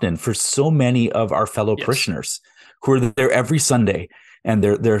so often for so many of our fellow parishioners who are there every Sunday, and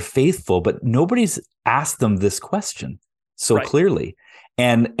they're faithful, but nobody's asked them this question so clearly.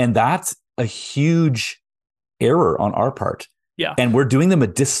 And that's a huge error on our part. Yeah. And we're doing them a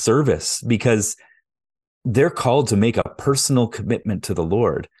disservice because they're called to make a personal commitment to the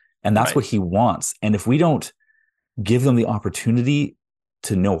Lord, and that's what he wants. And if we don't give them the opportunity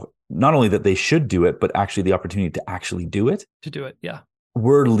to know not only that they should do it, but actually the opportunity to actually do it,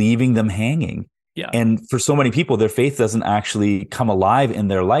 we're leaving them hanging. Yeah. And for so many people, their faith doesn't actually come alive in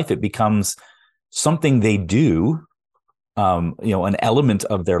their life. It becomes something they do, an element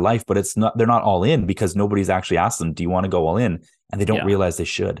of their life, but they're not all in because nobody's actually asked them, do you want to go all in? And they don't realize they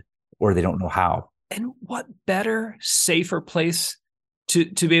should, or they don't know how. And what better, safer place to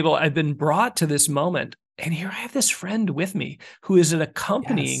be able, I've been brought to this moment, and here I have this friend with me who is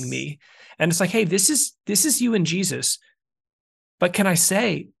accompanying me. And it's like, hey, this is you and Jesus. But can I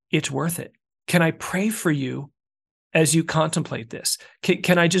say it's worth it? Can I pray for you as you contemplate this?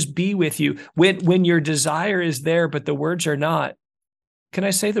 Can I just be with you when your desire is there, but the words are not? Can I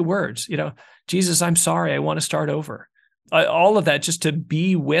say the words, Jesus, I'm sorry, I want to start over. All of that, just to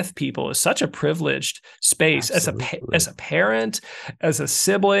be with people, is such a privileged space. Absolutely. as a parent, as a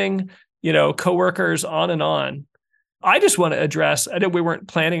sibling, coworkers, on and on. I just want to address, I know we weren't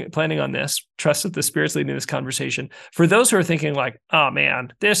planning on this, trust that the Spirit's leading this conversation. For those who are thinking like, oh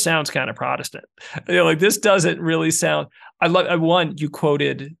man, this sounds kind of Protestant. Like this doesn't really sound, you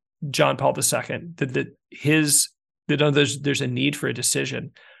quoted John Paul II, there's a need for a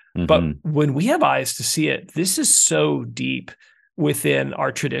decision. But when we have eyes to see it, this is so deep within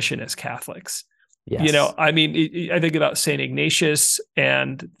our tradition as Catholics. Yes. I think about St. Ignatius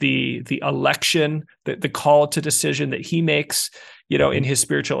and the election, the call to decision that he makes, in his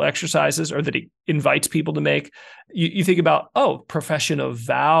spiritual exercises, or that he invites people to make. You think about, profession of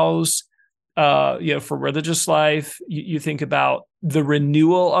vows, for religious life. You think about the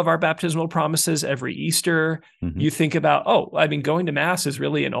renewal of our baptismal promises every Easter. You think about, going to Mass is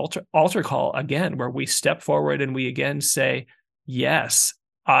really an altar call again, where we step forward and we again say, yes,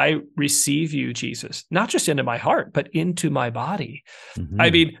 I receive you, Jesus, not just into my heart, but into my body.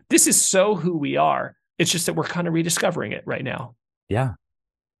 This is so who we are. It's just that we're kind of rediscovering it right now. Yeah.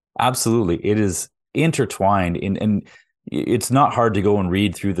 Absolutely. It is intertwined and it's not hard to go and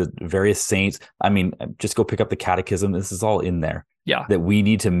read through the various saints. I mean, just go pick up the catechism. This is all in there. Yeah. That we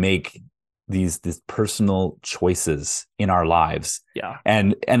need to make these personal choices in our lives. Yeah.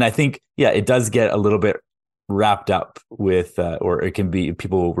 And I think, it does get a little bit wrapped up with, or it can be,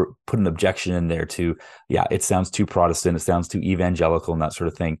 people will put an objection in there to, it sounds too Protestant, it sounds too evangelical and that sort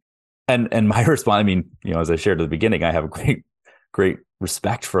of thing. And my response, I mean, as I shared at the beginning, I have a great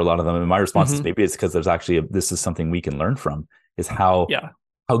respect for a lot of them. And my response is maybe it's because there's actually, this is something we can learn from, is how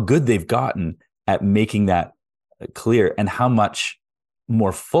good they've gotten at making that clear and how much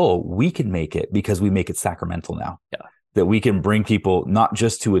more full we can make it because we make it sacramental now. Yeah. That we can bring people not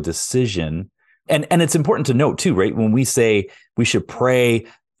just to a decision. And it's important to note too, right? When we say we should pray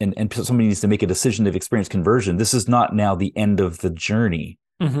and somebody needs to make a decision, they've experienced conversion, this is not now the end of the journey.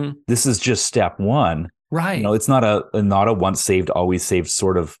 This is just step one. Right. It's not a once saved, always saved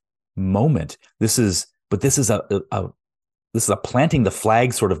sort of moment. This is a planting the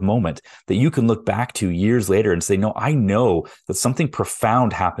flag sort of moment that you can look back to years later and say, no, I know that something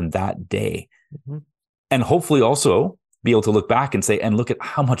profound happened that day. And hopefully also be able to look back and say, and look at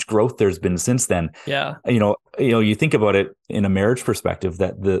how much growth there's been since then. Yeah. You think about it in a marriage perspective,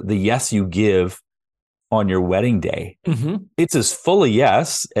 that the yes you give on your wedding day, it's as full a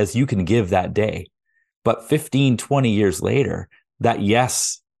yes as you can give that day. But 15, 20 years later, that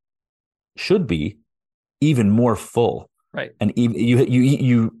yes should be even more full. Right. And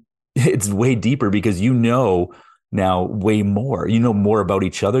you it's way deeper because now way more. You know more about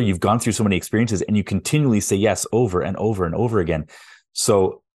each other. You've gone through so many experiences and you continually say yes over and over and over again.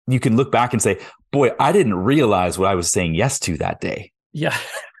 So you can look back and say, boy, I didn't realize what I was saying yes to that day. Yeah.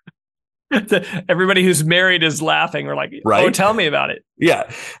 Everybody who's married is laughing or like, right? Oh, tell me about it.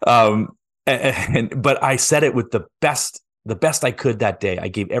 Yeah. But I said it with the best I could that day. I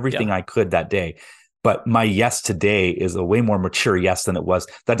gave everything I could that day. But my yes today is a way more mature yes than it was.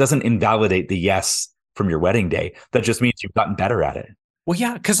 That doesn't invalidate the yes from your wedding day. That just means you've gotten better at it. Well,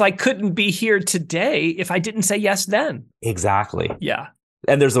 yeah, because I couldn't be here today if I didn't say yes then. Exactly. Yeah.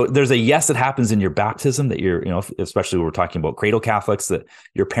 And there's a yes that happens in your baptism that especially when we're talking about cradle Catholics, that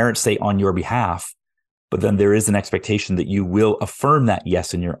your parents say on your behalf, but then there is an expectation that you will affirm that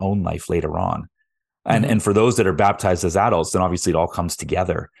yes in your own life later on. And for those that are baptized as adults, then obviously it all comes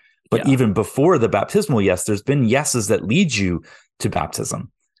together. But even before the baptismal yes, there's been yeses that lead you to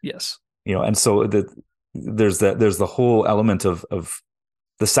baptism. Yes. And so there's the whole element of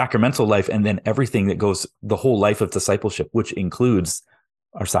the sacramental life, and then everything that goes, the whole life of discipleship, which includes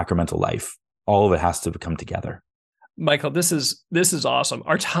our sacramental life. All of it has to come together. Michael, this is awesome.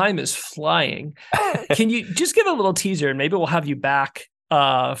 Our time is flying. Can you just give a little teaser, and maybe we'll have you back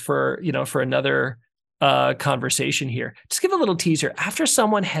for another conversation here. Just give a little teaser. After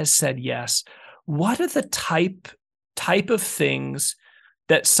someone has said yes, what are the type of things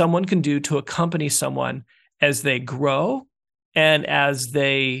that someone can do to accompany someone as they grow and as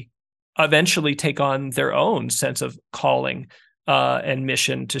they eventually take on their own sense of calling and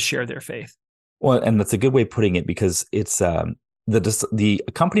mission to share their faith? Well, and that's a good way of putting it, because it's the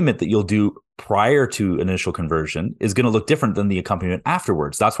accompaniment that you'll do prior to initial conversion is going to look different than the accompaniment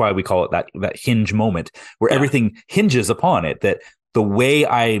afterwards. That's why we call it that hinge moment, where everything hinges upon it, that the way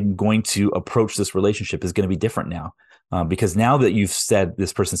I'm going to approach this relationship is going to be different now. Because now that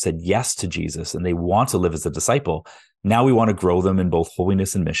this person said yes to Jesus and they want to live as a disciple, now we want to grow them in both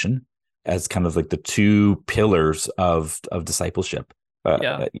holiness and mission as kind of like the two pillars of discipleship.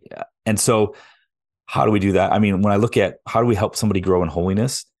 And so how do we do that? I mean, when I look at how do we help somebody grow in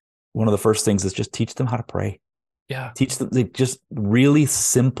holiness, one of the first things is just teach them how to pray. Yeah. Teach them just really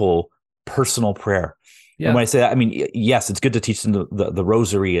simple personal prayer. Yeah. And when I say that, I mean, yes, it's good to teach them the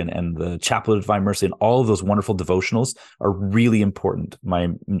rosary and the Chaplet of Divine Mercy, and all of those wonderful devotionals are really important. My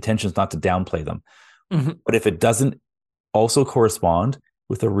intention is not to downplay them. But if it doesn't also correspond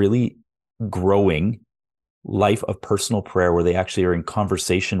with a really growing life of personal prayer where they actually are in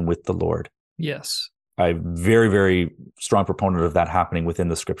conversation with the Lord. Yes. I'm very, very strong proponent of that happening within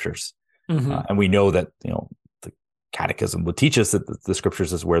the scriptures. And we know that, the catechism would teach us that the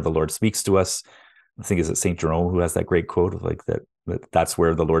scriptures is where the Lord speaks to us. I think it's St. Jerome who has that great quote of like that's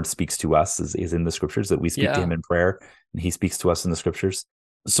where the Lord speaks to us is in the scriptures, that we speak to him in prayer and he speaks to us in the scriptures.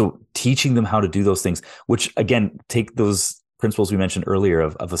 So teaching them how to do those things, which again, take those principles we mentioned earlier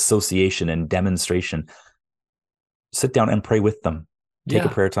of association and demonstration, sit down and pray with them, take a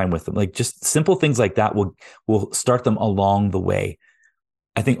prayer time with them. Like just simple things like that will start them along the way.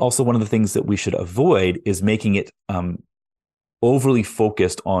 I think also one of the things that we should avoid is making it overly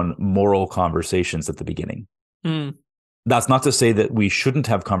focused on moral conversations at the beginning. That's not to say that we shouldn't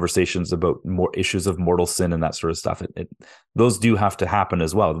have conversations about more issues of mortal sin and that sort of stuff. Those do have to happen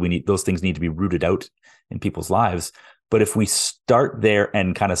as well. Those things need to be rooted out in people's lives. But if we start there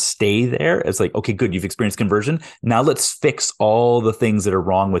and kind of stay there, it's like, okay, good, you've experienced conversion. Now let's fix all the things that are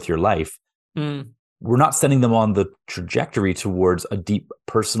wrong with your life. We're not sending them on the trajectory towards a deep,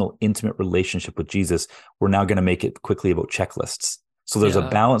 personal, intimate relationship with Jesus. We're now going to make it quickly about checklists. So there's a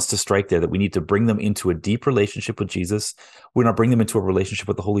balance to strike there, that we need to bring them into a deep relationship with Jesus. We're not bring them into a relationship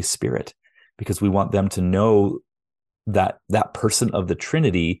with the Holy Spirit, because we want them to know that person of the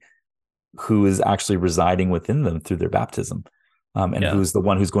Trinity who is actually residing within them through their baptism, and who's the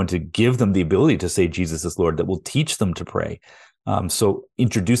one who's going to give them the ability to say Jesus is Lord, that will teach them to pray. So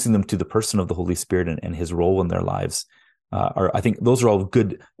introducing them to the person of the Holy Spirit and his role in their lives, I think those are all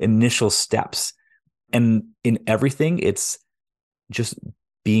good initial steps. And in everything, it's just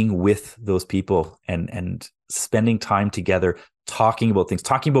being with those people and spending time together, talking about things,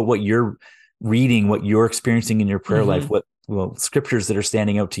 talking about what you're reading, what you're experiencing in your prayer life, what scriptures that are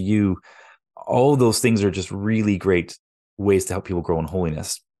standing out to you. All those things are just really great ways to help people grow in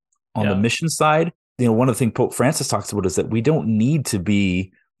holiness. On the mission side, one of the things Pope Francis talks about is that we don't need to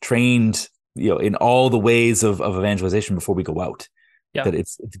be trained, in all the ways of evangelization before we go out. That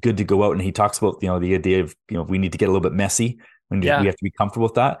it's good to go out. And he talks about, the idea of, we need to get a little bit messy. We have to be comfortable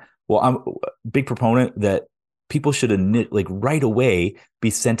with that. Well, I'm a big proponent that people should right away be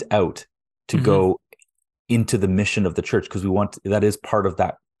sent out to go into the mission of the church, because that is part of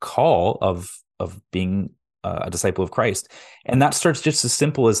that call of being a disciple of Christ. And that starts just as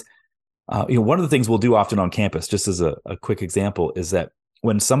simple as, one of the things we'll do often on campus, just as a quick example, is that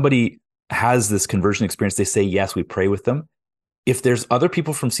when somebody has this conversion experience, they say yes, we pray with them. If there's other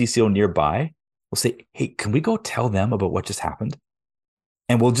people from CCO nearby, we'll say, hey, can we go tell them about what just happened?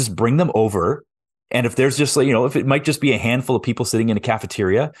 And we'll just bring them over. And if there's just, if it might just be a handful of people sitting in a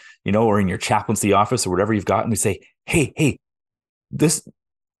cafeteria, or in your chaplaincy office or whatever you've got, and we say, hey, this,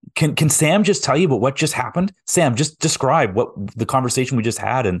 can Sam just tell you about what just happened? Sam, just describe what the conversation we just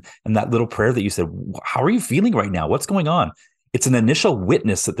had and that little prayer that you said. How are you feeling right now? What's going on? It's an initial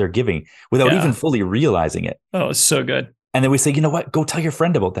witness that they're giving without even fully realizing it. Oh, it's so good. And then we say, you know what? Go tell your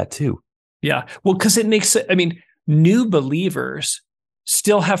friend about that too. Yeah. Well, because it makes it, new believers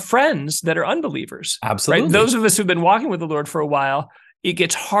still have friends that are unbelievers. Absolutely. Right? Those of us who've been walking with the Lord for a while, it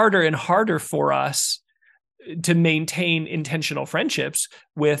gets harder and harder for us to maintain intentional friendships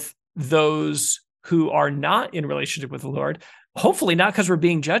with those who are not in relationship with the Lord. Hopefully not because we're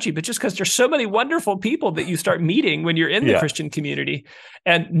being judgy, but just because there's so many wonderful people that you start meeting when you're in the Christian community.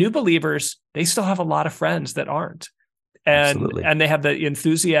 And new believers, they still have a lot of friends that aren't. And they have the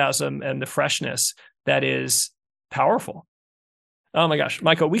enthusiasm and the freshness that is powerful. Oh my gosh,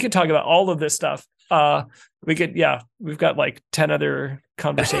 Michael, we could talk about all of this stuff. We've got like 10 other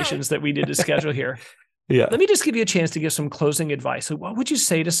conversations that we need to schedule here. Yeah. Let me just give you a chance to give some closing advice. So what would you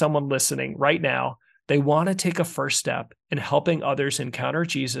say to someone listening right now? They want to take a first step in helping others encounter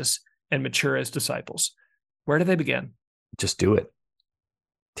Jesus and mature as disciples. Where do they begin? Just do it.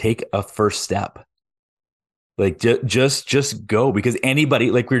 Take a first step. Like just go, because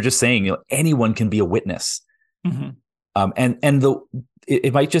anybody, like we were just saying, anyone can be a witness. It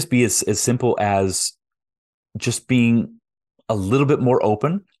might just be as simple as just being a little bit more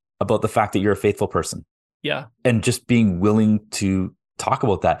open about the fact that you're a faithful person. Yeah. And just being willing to talk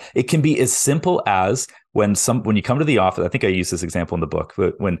about that. It can be as simple as when you come to the office. I think I use this example in the book,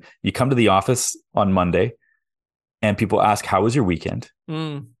 but when you come to the office on Monday and people ask, how was your weekend?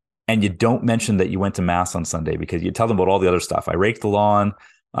 And you don't mention that you went to mass on Sunday, because you tell them about all the other stuff. I raked the lawn.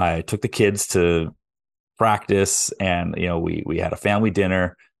 I took the kids to practice, and we had a family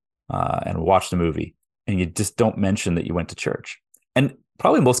dinner and watched a movie. And you just don't mention that you went to church. And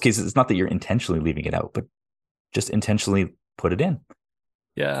probably in most cases, it's not that you're intentionally leaving it out, but just intentionally put it in.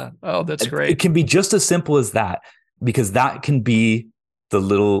 Yeah. Oh, that's great. It can be just as simple as that, because that can be the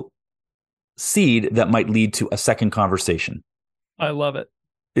little seed that might lead to a second conversation. I love it.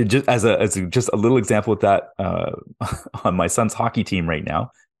 As just a little example with that, on my son's hockey team right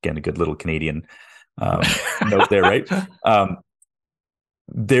now, again, a good little Canadian note there, right?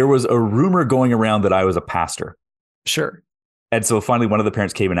 There was a rumor going around that I was a pastor. Sure. And so finally one of the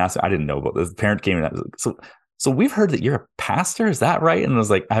parents came and asked, I didn't know about this. The parent came and asked, so we've heard that you're a pastor, is that right? And I was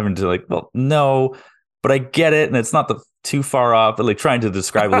like, well, no, but I get it. And it's not too far off, but like trying to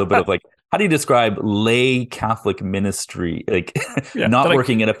describe a little bit of like, how do you describe lay Catholic ministry? Like not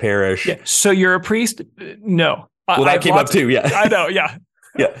working in a parish. Yeah. So you're a priest? No. Well, that came up too. Yeah. I know. Yeah.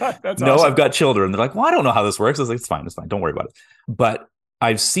 Yeah. That's no, awesome. I've got children. They're like, well, I don't know how this works. I was like, it's fine. Don't worry about it. But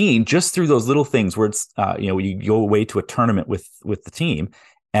I've seen just through those little things where it's, you go away to a tournament with the team,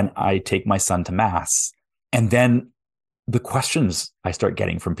 and I take my son to mass, and then the questions I start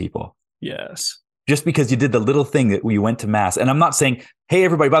getting from people. Yes. Just because you did the little thing that we went to mass. And I'm not saying, hey,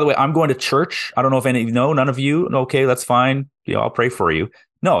 everybody, by the way, I'm going to church. I don't know if any of you know, none of you. Okay, that's fine. I'll pray for you.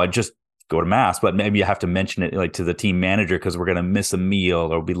 No, I just go to mass, but maybe you have to mention it like to the team manager because we're going to miss a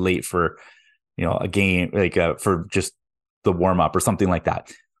meal or be late for, a game, like for just the warm up or something like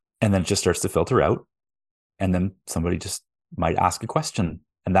that. And then it just starts to filter out. And then somebody just might ask a question,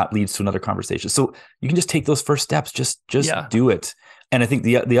 and that leads to another conversation. So you can just take those first steps, just do it. And I think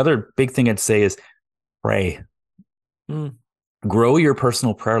the other big thing I'd say is pray. Grow your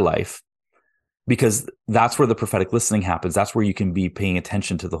personal prayer life, because that's where the prophetic listening happens. That's where you can be paying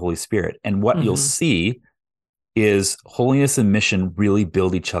attention to the Holy Spirit. And what you'll see is holiness and mission really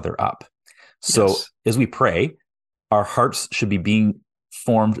build each other up. So as we pray, our hearts should be being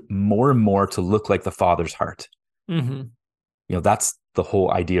formed more and more to look like the Father's heart. That's the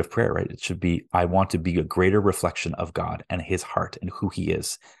whole idea of prayer, right? It should be, I want to be a greater reflection of God and his heart and who he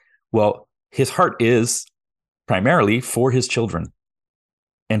is. Well, his heart is primarily for his children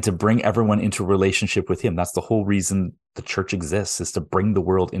and to bring everyone into relationship with him. That's the whole reason the church exists, is to bring the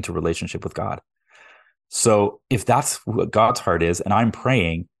world into relationship with God. So if that's what God's heart is, and I'm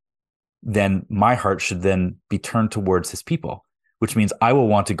praying, then my heart should then be turned towards his people, which means I will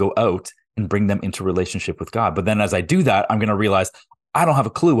want to go out and bring them into relationship with God. But then as I do that, I'm going to realize I don't have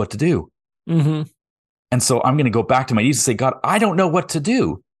a clue what to do. And so I'm going to go back to my knees and say, God, I don't know what to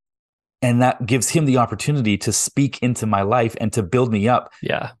do. And that gives him the opportunity to speak into my life and to build me up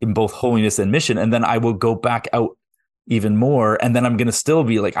in both holiness and mission. And then I will go back out even more. And then I'm going to still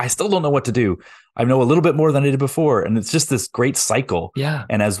be like, I still don't know what to do. I know a little bit more than I did before. And it's just this great cycle.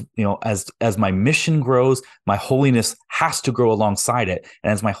 And as my mission grows, my holiness has to grow alongside it.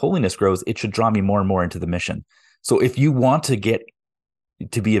 And as my holiness grows, it should draw me more and more into the mission. So if you want to get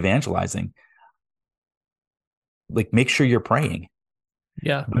to be evangelizing, like, make sure you're praying.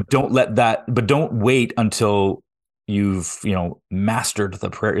 But don't wait until you've, mastered the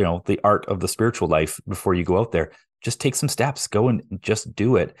prayer, the art of the spiritual life before you go out there. Just take some steps, go and just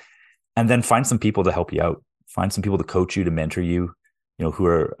do it. And then find some people to help you out. Find some people to coach you, to mentor you,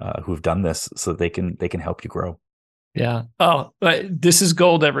 who've done this, so they can help you grow. Yeah. Oh, this is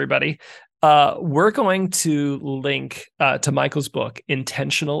gold, everybody. We're going to link to Michael's book,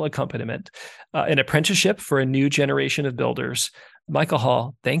 Intentional Accompaniment, an apprenticeship for a new generation of builders. Michael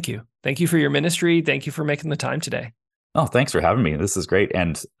Hall, thank you. Thank you for your ministry. Thank you for making the time today. Oh, thanks for having me. This is great.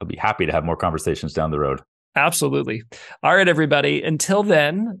 And I'll be happy to have more conversations down the road. Absolutely. All right, everybody. Until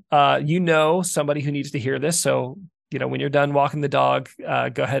then, somebody who needs to hear this. So, when you're done walking the dog,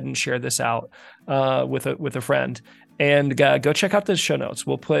 go ahead and share this out with a friend, and go check out the show notes.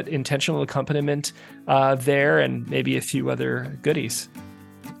 We'll put Intentional Accompaniment there, and maybe a few other goodies.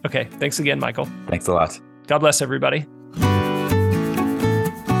 Okay. Thanks again, Michael. Thanks a lot. God bless everybody.